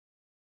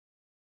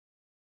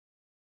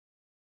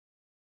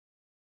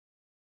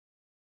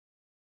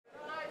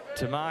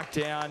to mark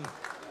down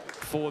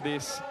for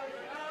this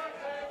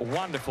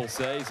wonderful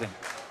season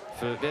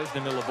for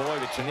Vesna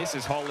Milivojevic, and this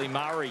is Holly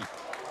Murray.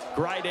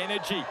 Great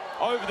energy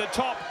over the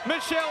top.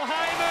 Michelle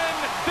Heyman,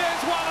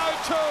 there's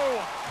 102,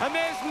 and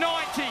there's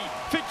 90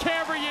 for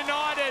Canberra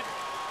United.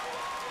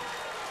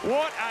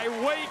 What a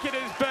week it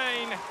has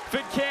been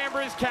for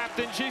Canberra's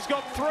captain. She's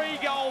got 3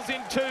 goals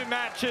in 2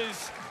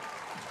 matches.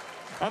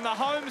 And the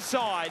home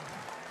side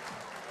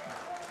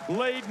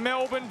lead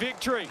Melbourne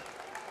Victory,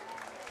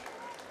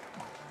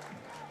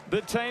 the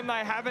team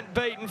they haven't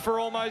beaten for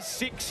almost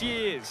 6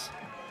 years,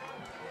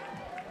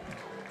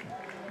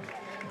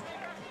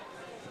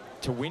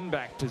 to win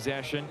back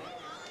possession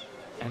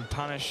and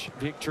punish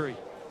Victory.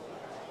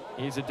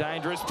 Here's a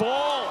dangerous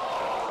ball.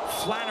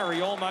 Flannery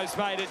almost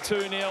made it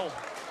 2-0.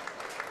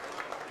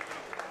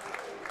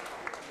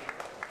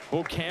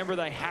 Well, Canberra,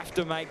 they have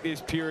to make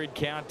this period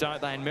count,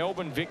 don't they? And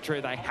Melbourne Victory,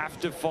 they have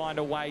to find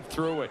a way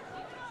through it.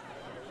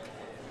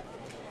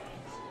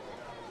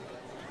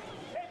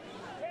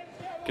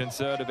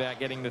 Concerned about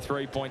getting the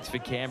 3 points for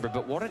Canberra,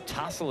 but what a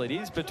tussle it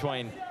is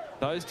between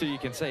those two. You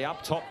can see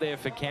up top there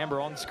for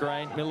Canberra on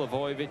screen,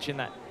 Milivojevic in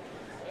that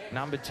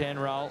number 10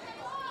 role.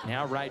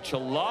 Now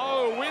Rachel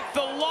Lowe with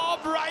the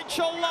lob.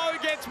 Rachel Lowe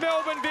gets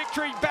Melbourne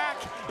Victory back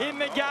in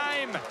the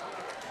game.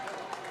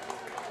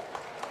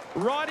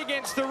 Right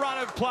against the run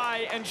of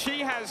play, and she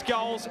has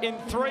goals in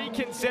 3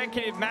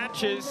 consecutive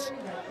matches,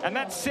 and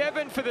that's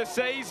 7 for the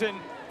season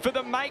for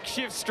the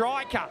makeshift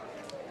striker.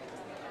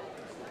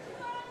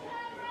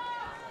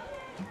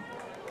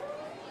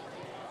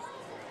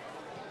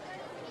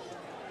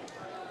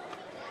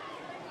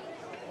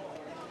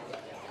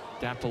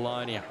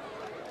 D'Apollonia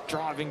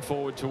driving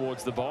forward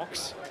towards the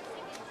box.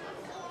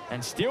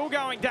 And still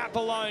going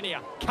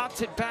D'Apollonia.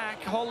 Cuts it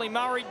back. Holly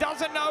Murray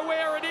doesn't know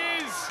where it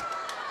is.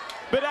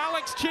 But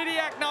Alex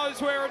Chidiac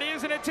knows where it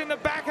is, and it's in the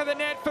back of the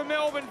net for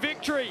Melbourne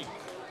Victory.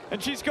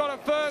 And she's got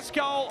a first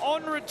goal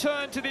on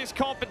return to this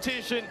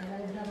competition.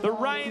 The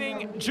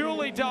reigning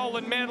Julie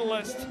Dolan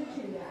medalist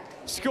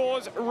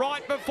scores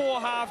right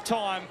before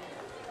halftime.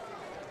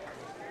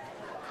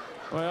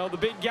 Well, the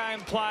big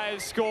game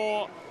players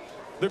score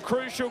the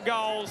crucial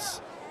goals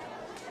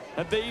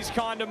at these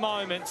kind of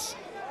moments.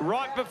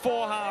 Right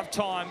before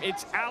halftime,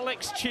 it's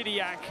Alex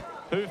Chidiac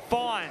who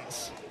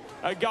finds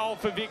a goal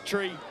for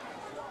Victory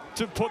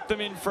to put them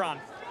in front.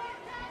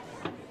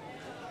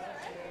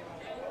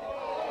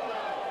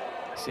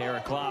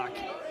 Sarah Clark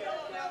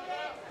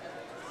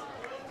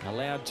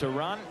allowed to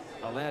run,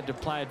 allowed to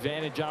play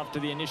advantage after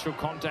the initial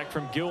contact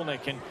from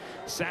Gilnick, and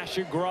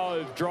Sasha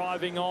Grove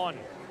driving on.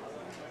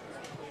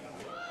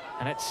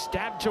 And it's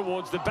stabbed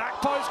towards the back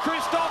post.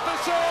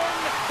 Christopherson,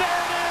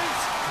 there it is.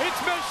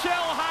 It's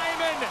Michelle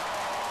Heyman.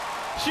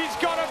 She's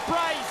got a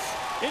brace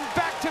in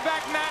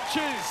back-to-back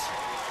matches.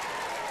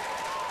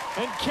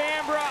 And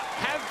Canberra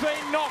have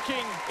been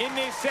knocking in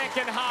this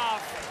second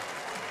half.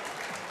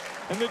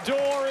 And the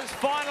door has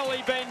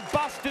finally been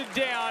busted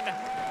down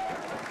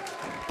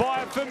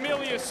by a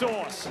familiar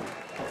source.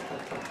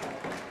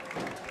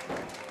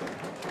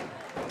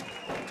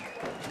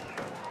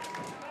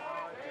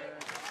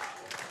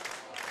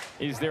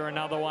 Is there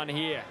another one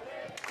here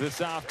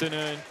this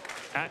afternoon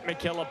at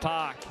McKellar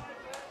Park?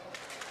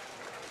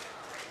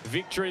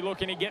 Victory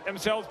looking to get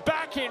themselves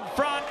back in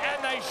front,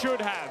 and they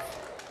should have.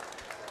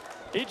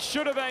 It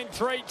should have been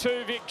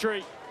 3-2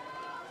 Victory.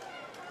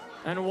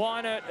 And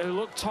Wynert, who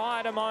looked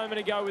tired a moment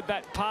ago with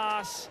that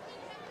pass,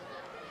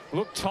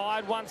 looked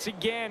tired once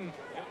again.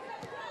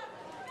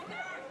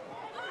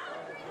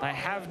 They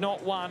have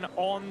not won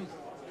on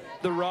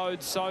the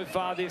road so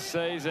far this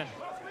season.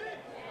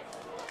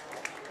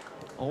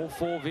 All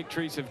 4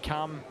 victories have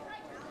come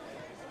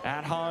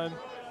at home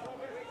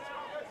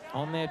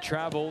on their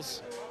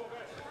travels.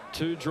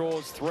 2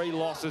 draws, 3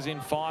 losses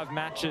in 5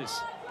 matches.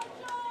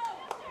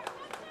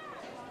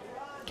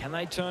 Can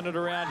they turn it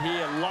around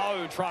here?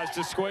 Lowe tries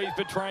to squeeze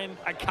between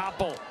a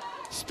couple.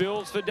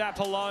 Spills for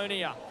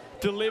D'Apollonia.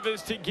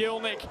 Delivers to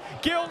Gilnick.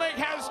 Gilnick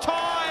has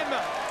time.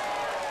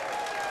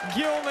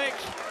 Gilnick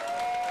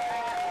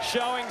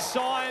showing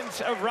signs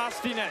of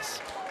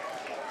rustiness.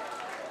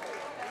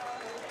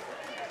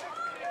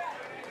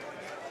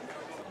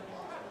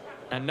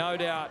 And no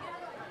doubt,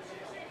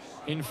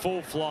 in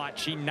full flight,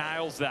 she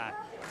nails that.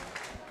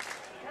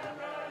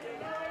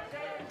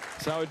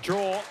 So a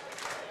draw.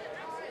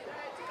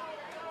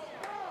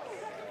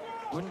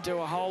 Wouldn't do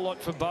a whole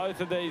lot for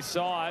both of these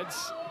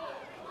sides.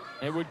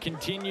 It would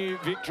continue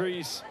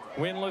Victory's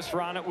winless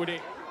run. It would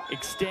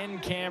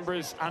extend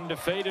Canberra's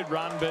undefeated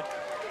run, but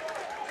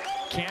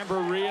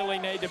Canberra really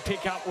need to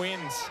pick up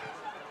wins.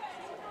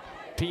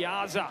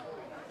 Piazza.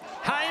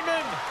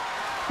 Heyman.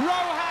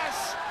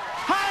 Rojas.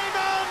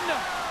 Heyman.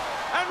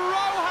 And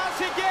Rojas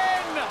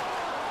again.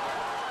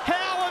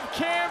 How have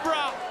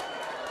Canberra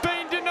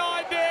been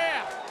denied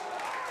there?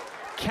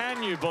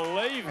 Can you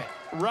believe it?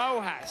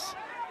 Rojas.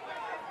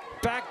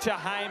 Back to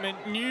Heyman.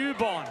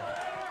 Newbon.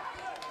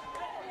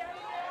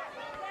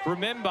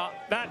 Remember,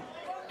 that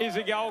is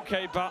a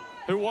goalkeeper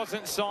who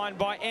wasn't signed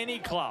by any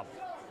club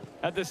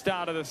at the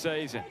start of the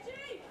season.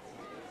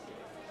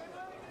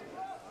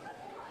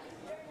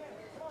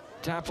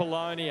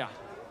 Apollonia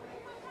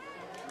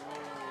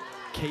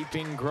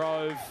keeping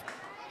Grove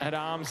at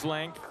arm's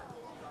length.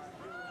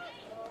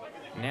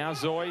 Now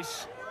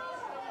Zoyce.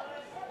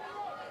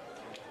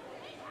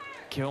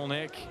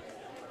 Gilnick.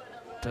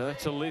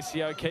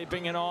 Bertolicio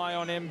keeping an eye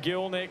on M.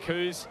 Gilnick,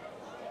 who's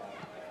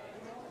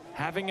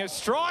having a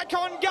strike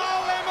on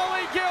goal.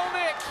 Emily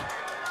Gilnick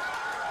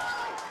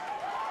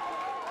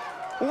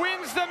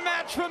wins the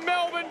match for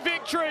Melbourne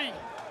Victory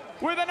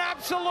with an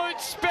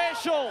absolute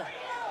special.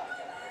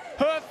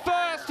 Her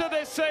first of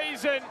the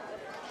season.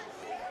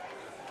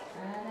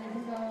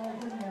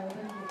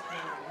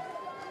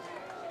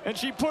 And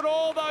she put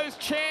all those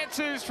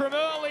chances from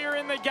earlier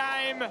in the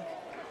game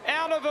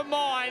out of her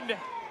mind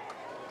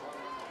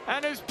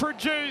and has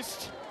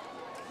produced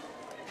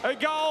a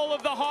goal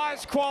of the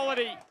highest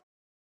quality.